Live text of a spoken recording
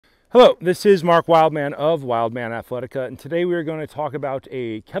Hello, this is Mark Wildman of Wildman Athletica, and today we are going to talk about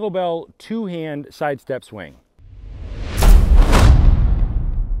a kettlebell two-hand side step swing.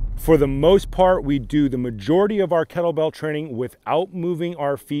 For the most part, we do the majority of our kettlebell training without moving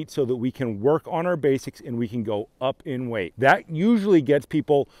our feet so that we can work on our basics and we can go up in weight. That usually gets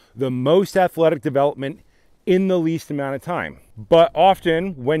people the most athletic development in the least amount of time. But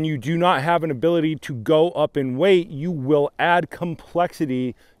often when you do not have an ability to go up in weight, you will add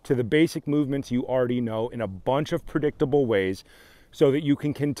complexity to the basic movements you already know in a bunch of predictable ways so that you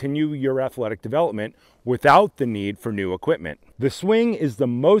can continue your athletic development without the need for new equipment. The swing is the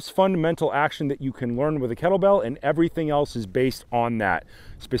most fundamental action that you can learn with a kettlebell, and everything else is based on that.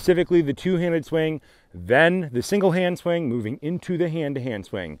 Specifically the two-handed swing, then the single hand swing, moving into the hand-to-hand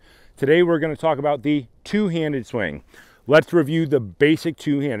swing. Today we're going to talk about the two-handed swing. Let's review the basic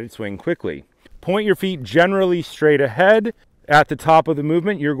two-handed swing quickly. Point your feet generally straight ahead. At the top of the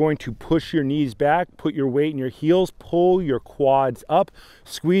movement, you're going to push your knees back, put your weight in your heels, pull your quads up,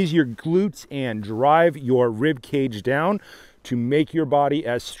 squeeze your glutes, and drive your rib cage down to make your body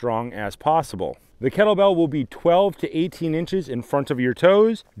as strong as possible. The kettlebell will be 12 to 18 inches in front of your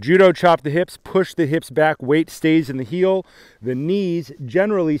toes. Judo chop the hips, push the hips back, weight stays in the heel. The knees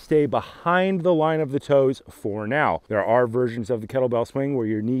generally stay behind the line of the toes for now. There are versions of the kettlebell swing where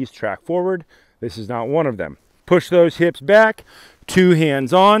your knees track forward. This is not one of them. Push those hips back, two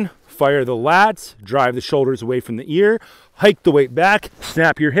hands on, fire the lats, drive the shoulders away from the ear, hike the weight back,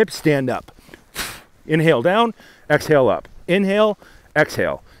 snap your hips, stand up. Inhale down, exhale up. Inhale,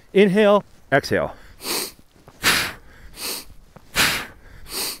 exhale. Inhale, exhale.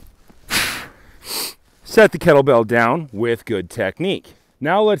 Set the kettlebell down with good technique.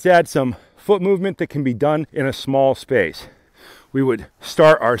 Now let's add some foot movement that can be done in a small space. We would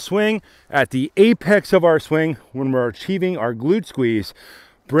start our swing at the apex of our swing when we're achieving our glute squeeze.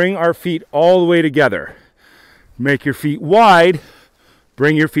 Bring our feet all the way together. Make your feet wide,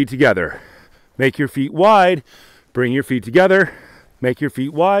 bring your feet together. Make your feet wide, bring your feet together. Make your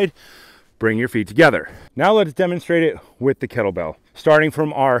feet wide, bring your feet together. Now let's demonstrate it with the kettlebell. Starting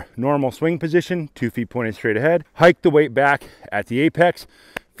from our normal swing position, 2 feet pointed straight ahead, hike the weight back at the apex,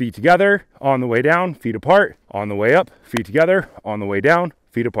 feet together, on the way down, feet apart, on the way up, feet together, on the way down,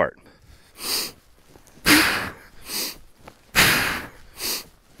 feet apart.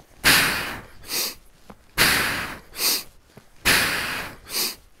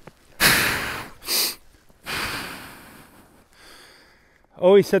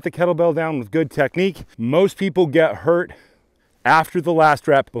 Always set the kettlebell down with good technique. Most people get hurt after the last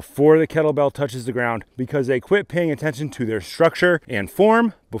rep before the kettlebell touches the ground because they quit paying attention to their structure and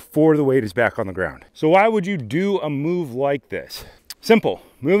form before the weight is back on the ground. So why would you do a move like this? Simple.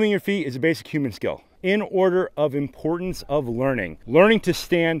 Moving your feet is a basic human skill. In order of importance of learning. Learning to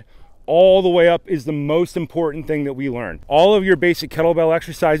stand all the way up is the most important thing that we learn. All of your basic kettlebell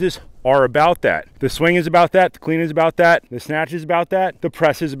exercises are about that. The swing is about that, the clean is about that, the snatch is about that, the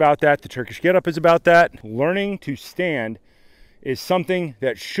press is about that, the Turkish get up is about that. Learning to stand is something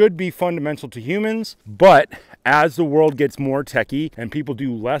that should be fundamental to humans, but as the world gets more techy and people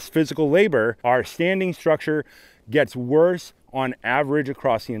do less physical labor, our standing structure gets worse on average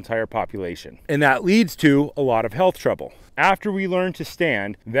across the entire population. And that leads to a lot of health trouble. After we learn to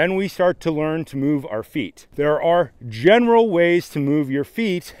stand, then we start to learn to move our feet. There are general ways to move your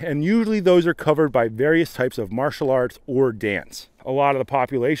feet, and usually those are covered by various types of martial arts or dance. A lot of the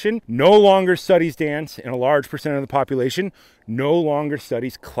population no longer studies dance, and a large percent of the population no longer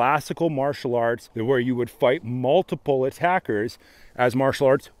studies classical martial arts where you would fight multiple attackers, as martial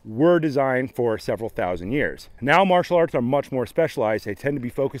arts were designed for several thousand years. Now martial arts are much more specialized. They tend to be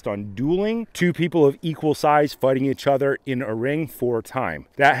focused on dueling, two people of equal size fighting each other in a ring for time.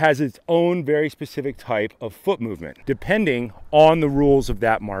 That has its own very specific type of foot movement, depending on the rules of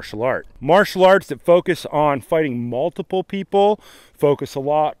that martial art. Martial arts that focus on fighting multiple people focus a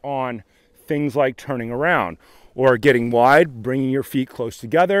lot on things like turning around or getting wide, bringing your feet close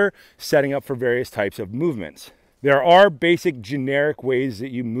together, setting up for various types of movements. There are basic generic ways that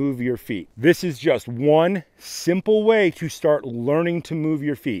you move your feet. This is just one simple way to start learning to move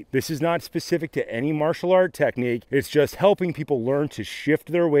your feet. This is not specific to any martial art technique. It's just helping people learn to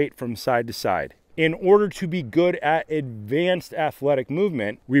shift their weight from side to side. In order to be good at advanced athletic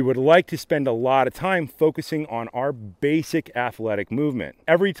movement, we would like to spend a lot of time focusing on our basic athletic movement.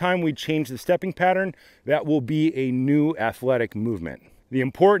 Every time we change the stepping pattern, that will be a new athletic movement. The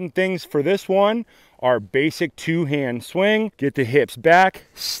important things for this one are basic two-hand swing. Get the hips back,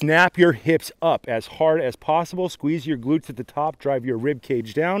 snap your hips up as hard as possible, squeeze your glutes at the top, drive your rib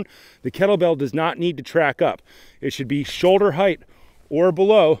cage down. The kettlebell does not need to track up. It should be shoulder height or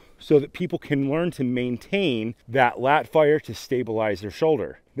below so that people can learn to maintain that lat fire to stabilize their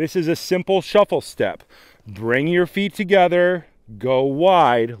shoulder. This is a simple shuffle step. Bring your feet together, go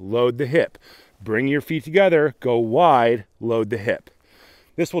wide, load the hip. Bring your feet together, go wide, load the hip.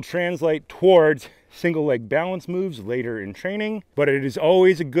 This will translate towards single leg balance moves later in training, but it is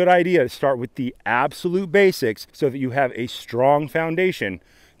always a good idea to start with the absolute basics so that you have a strong foundation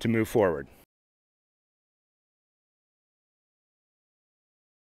to move forward.